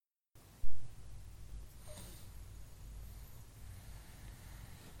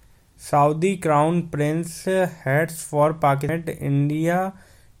Saudi Crown Prince heads for Pakistan amid India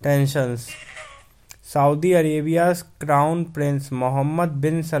tensions. Saudi Arabia's Crown Prince Mohammed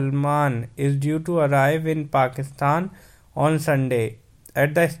bin Salman is due to arrive in Pakistan on Sunday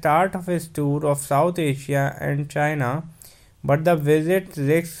at the start of his tour of South Asia and China, but the visit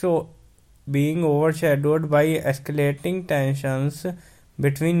risks being overshadowed by escalating tensions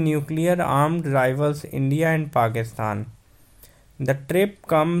between nuclear armed rivals India and Pakistan. The trip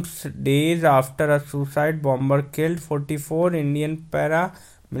comes days after a suicide bomber killed 44 Indian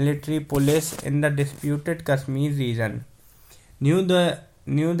paramilitary police in the disputed Kashmir region. New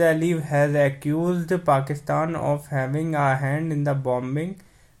Delhi has accused Pakistan of having a hand in the bombing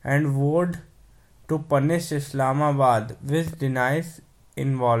and vowed to punish Islamabad, which denies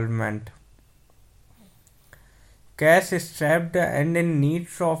involvement. Cash strapped and in need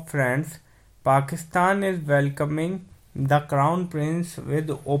of friends, Pakistan is welcoming the Crown Prince with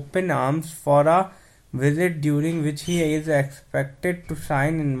open arms for a visit during which he is expected to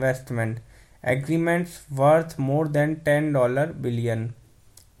sign investment agreements worth more than $10 billion.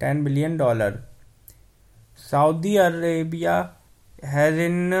 Saudi Arabia has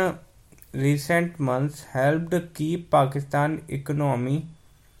in recent months helped keep Pakistan economy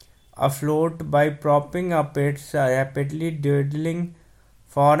afloat by propping up its rapidly dwindling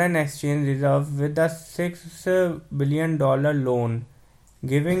foreign exchange reserve with a $6 billion loan,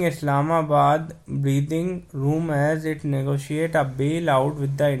 giving Islamabad breathing room as it negotiates a bailout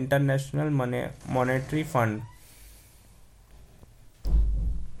with the International Monetary Fund.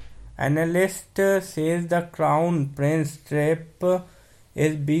 Analyst says the Crown Prince trip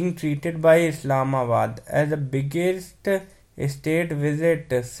is being treated by Islamabad as the biggest state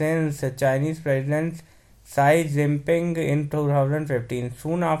visit since Chinese President Xi Jinping in 2015,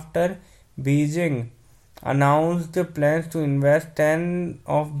 soon after Beijing announced plans to invest tens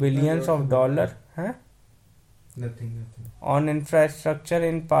of billions of dollars on infrastructure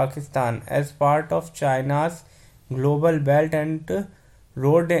in Pakistan as part of China's Global Belt and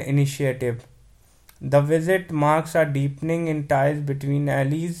Road Initiative. The visit marks a deepening in ties between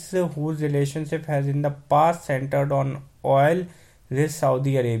allies whose relationship has in the past centered on oil-rich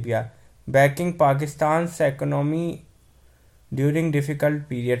Saudi Arabia, backing Pakistan's economy during difficult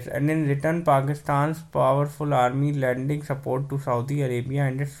periods, and in return Pakistan's powerful army lending support to Saudi Arabia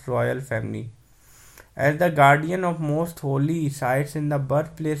and its royal family. As the guardian of most holy sites in the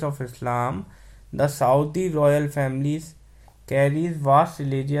birthplace of Islam, the Saudi royal families carries vast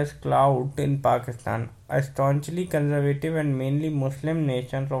religious clout in Pakistan, a staunchly conservative and mainly Muslim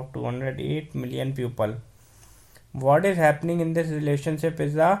nation of 208 million people. What is happening in this relationship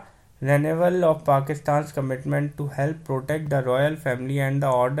is a renewal of Pakistan's commitment to help protect the royal family and the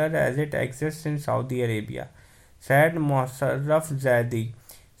order as it exists in Saudi Arabia, said Mosarraf Zaidi,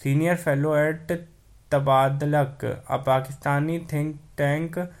 senior fellow at Tabadalak, a Pakistani think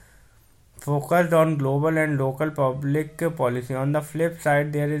tank focused on global and local public policy. On the flip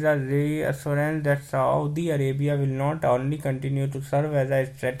side, there is a reassurance that Saudi Arabia will not only continue to serve as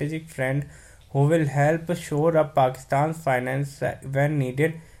a strategic friend who will help shore up Pakistan's finance when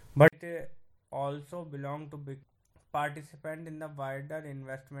needed, but also belong to big participant in the wider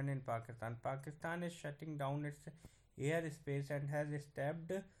investment in Pakistan. Pakistan is shutting down its airspace and has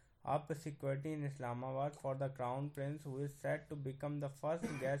stepped up security in Islamabad for the Crown Prince, who is set to become the first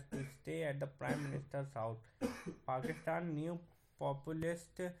guest to stay at the Prime Minister's house. Pakistan's new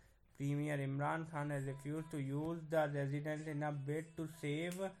populist Premier Imran Khan has refused to use the residence in a bid to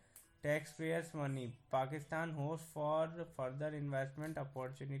save taxpayers' money. Pakistan hopes for further investment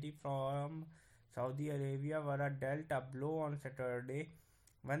opportunity from Saudi Arabia were dealt a blow on Saturday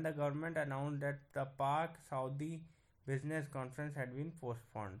when the government announced that the Pak Saudi business conference had been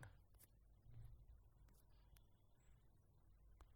postponed.